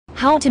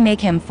How to make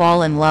him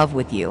fall in love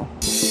with you.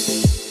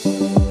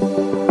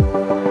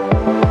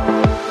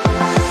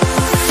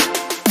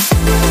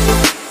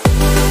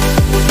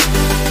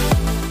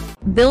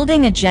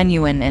 Building a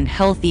genuine and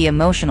healthy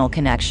emotional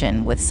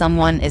connection with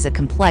someone is a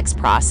complex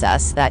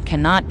process that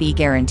cannot be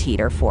guaranteed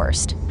or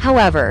forced.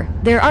 However,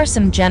 there are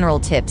some general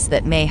tips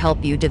that may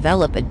help you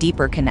develop a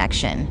deeper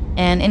connection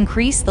and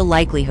increase the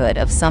likelihood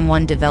of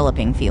someone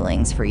developing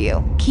feelings for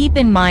you. Keep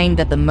in mind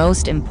that the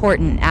most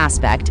important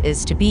aspect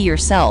is to be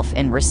yourself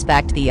and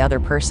respect the other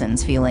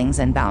person's feelings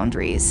and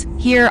boundaries.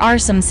 Here are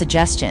some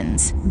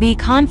suggestions. Be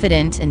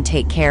confident and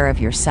take care of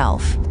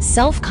yourself.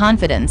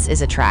 Self-confidence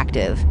is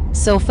attractive,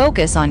 so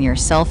focus on your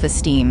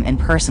self-esteem and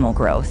personal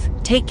growth.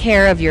 Take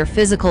care of your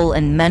physical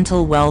and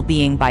mental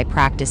well-being by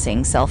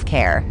practicing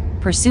self-care,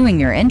 pursuing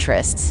your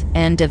interests,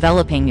 and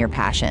developing your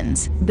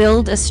passions.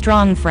 Build a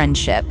strong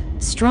friendship.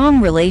 Strong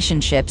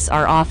relationships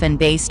are often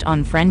based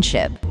on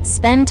friendship.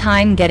 Spend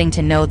time getting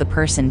to know the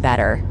person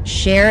better,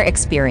 share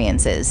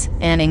experiences,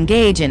 and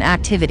engage in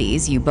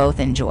activities you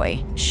both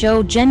enjoy.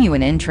 Show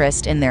genuine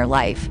interest in their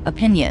life,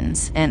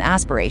 opinions, and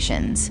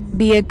aspirations.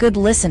 Be a good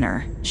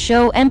listener.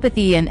 Show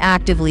empathy and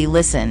actively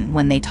listen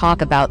when they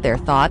talk about their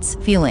thoughts,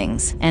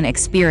 feelings, and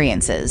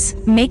experiences.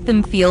 Make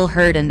them feel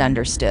heard and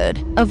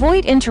understood.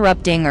 Avoid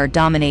interrupting or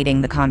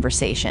dominating the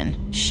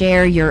conversation.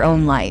 Share your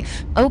own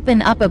life.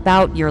 Open up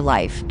about your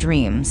life,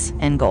 dreams,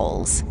 and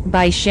goals.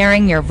 By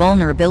sharing your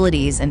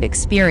vulnerabilities and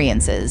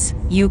experiences,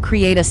 you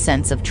create a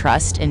sense of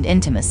trust and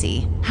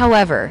intimacy.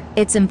 However,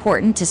 it's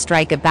important to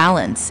strike a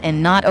balance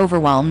and not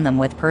overwhelm them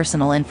with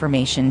personal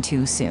information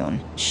too soon.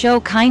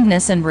 Show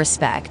kindness and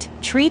respect.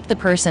 Treat the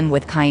person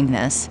with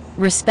kindness,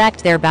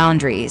 respect their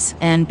boundaries,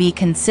 and be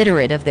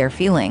considerate of their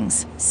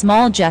feelings.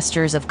 Small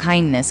gestures of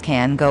kindness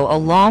can go a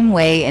long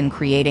way in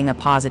creating a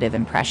positive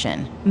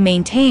impression.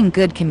 Maintain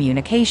good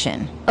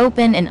communication.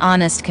 Open and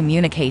honest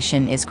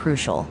communication is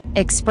crucial.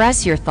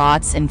 Express your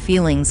thoughts and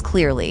feelings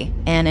clearly,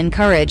 and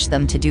encourage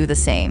them to do the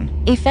same.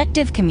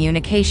 Effective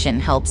communication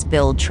helps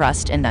build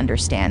trust and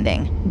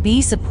understanding.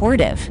 Be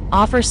supportive.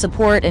 Offer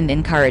support and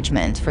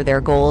encouragement for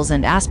their goals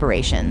and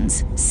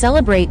aspirations.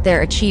 Celebrate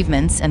their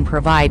achievements and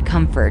provide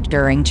comfort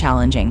during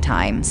challenging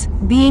times.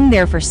 Being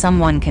there for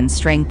someone can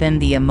strengthen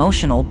the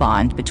emotional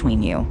bond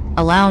between you.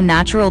 Allow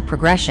natural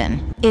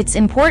progression. It's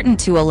important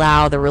to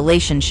allow the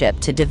relationship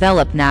to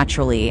develop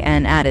naturally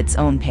and at its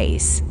own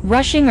pace.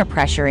 Rushing or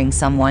pressuring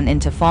someone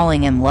into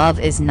falling in love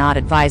is not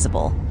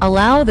advisable.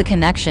 Allow the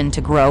connection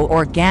to grow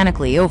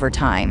organically over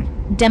time.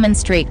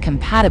 Demonstrate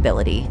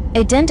compatibility.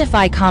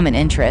 Identify common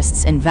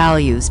interests and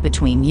values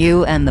between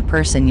you and the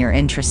person you're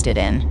interested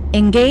in.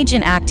 Engage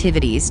in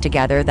activities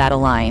together that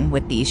align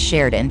with these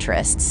shared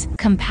interests.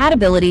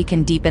 Compatibility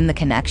can deepen the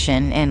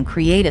connection and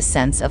create a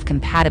sense of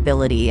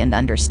compatibility and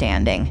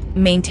understanding.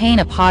 Maintain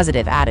a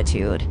positive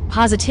attitude.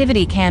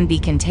 Positivity can be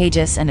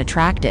contagious and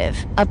attractive.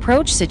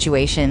 Approach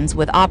situations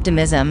with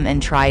optimism and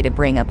try to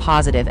bring a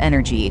positive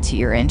energy to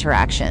your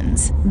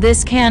interactions.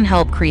 This can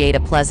help create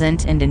a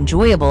pleasant and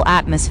enjoyable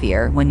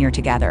atmosphere when you're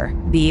together.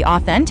 Be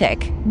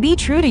authentic. Be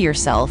true to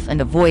yourself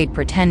and avoid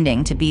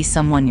pretending to be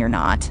someone you're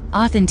not.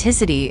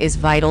 Authenticity is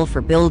vital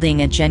for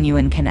building a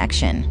genuine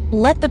connection.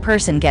 Let the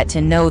person get to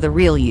know the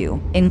real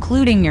you,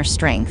 including your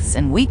strengths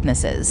and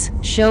weaknesses.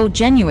 Show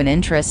genuine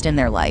interest in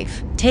their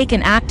life. Take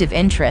an active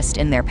interest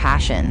in their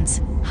passions,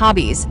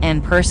 hobbies,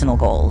 and personal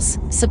goals.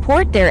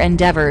 Support their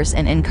endeavors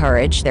and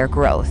encourage their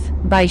growth.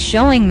 By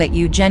showing that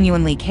you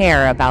genuinely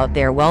care about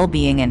their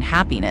well-being and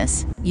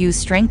happiness, you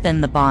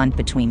strengthen the bond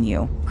between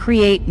you.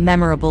 Create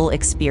memorable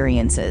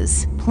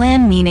experiences.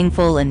 Plan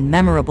meaningful and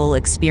memorable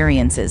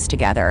experiences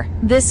together.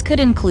 This could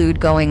include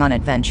going on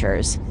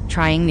adventures,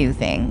 trying new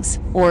things,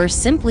 or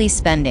simply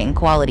spending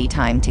quality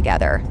time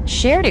together.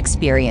 Shared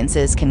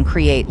experiences can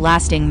create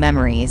lasting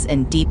memories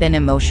and deepen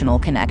emotional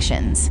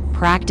connections.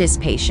 Practice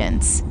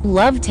patience.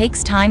 Love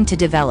takes time to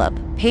develop.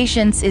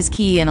 Patience is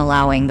key in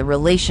allowing the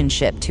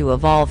relationship to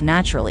evolve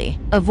naturally.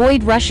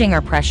 Avoid rushing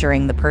or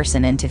pressuring the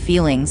person into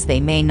feelings they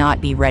may not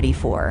be ready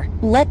for.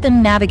 Let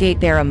them navigate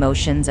their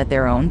emotions at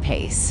their own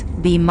pace.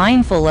 Be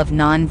mindful of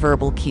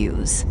nonverbal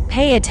cues.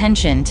 Pay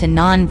attention to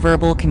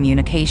nonverbal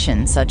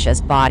communication such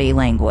as body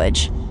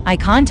language, eye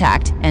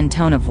contact, and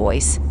tone of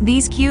voice.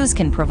 These cues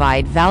can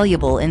provide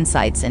valuable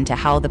insights into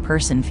how the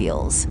person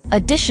feels.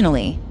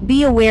 Additionally,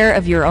 be aware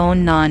of your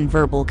own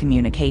nonverbal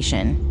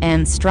communication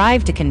and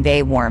strive to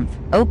convey warmth,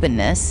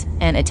 openness,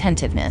 and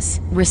attentiveness.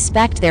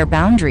 Respect their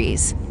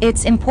boundaries.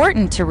 It's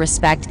important to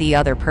respect the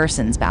other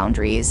person's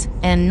boundaries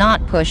and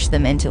not push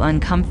them into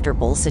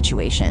uncomfortable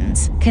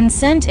situations.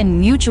 Consent and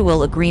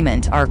mutual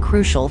agreement are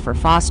crucial for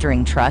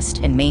fostering trust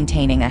and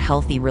maintaining a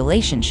healthy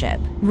relationship.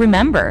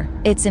 Remember,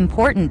 it's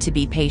important to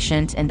be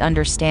patient and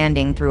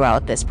understanding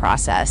throughout this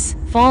process.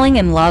 Falling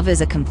in love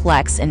is a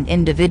complex and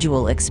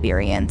individual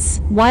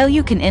experience. While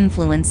you can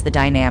influence the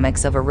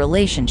dynamics of a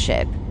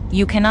relationship,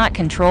 you cannot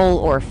control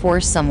or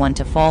force someone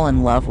to fall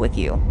in love with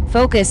you.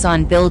 Focus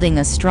on building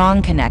a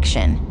strong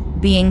connection,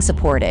 being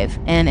supportive,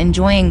 and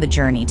enjoying the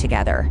journey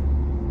together.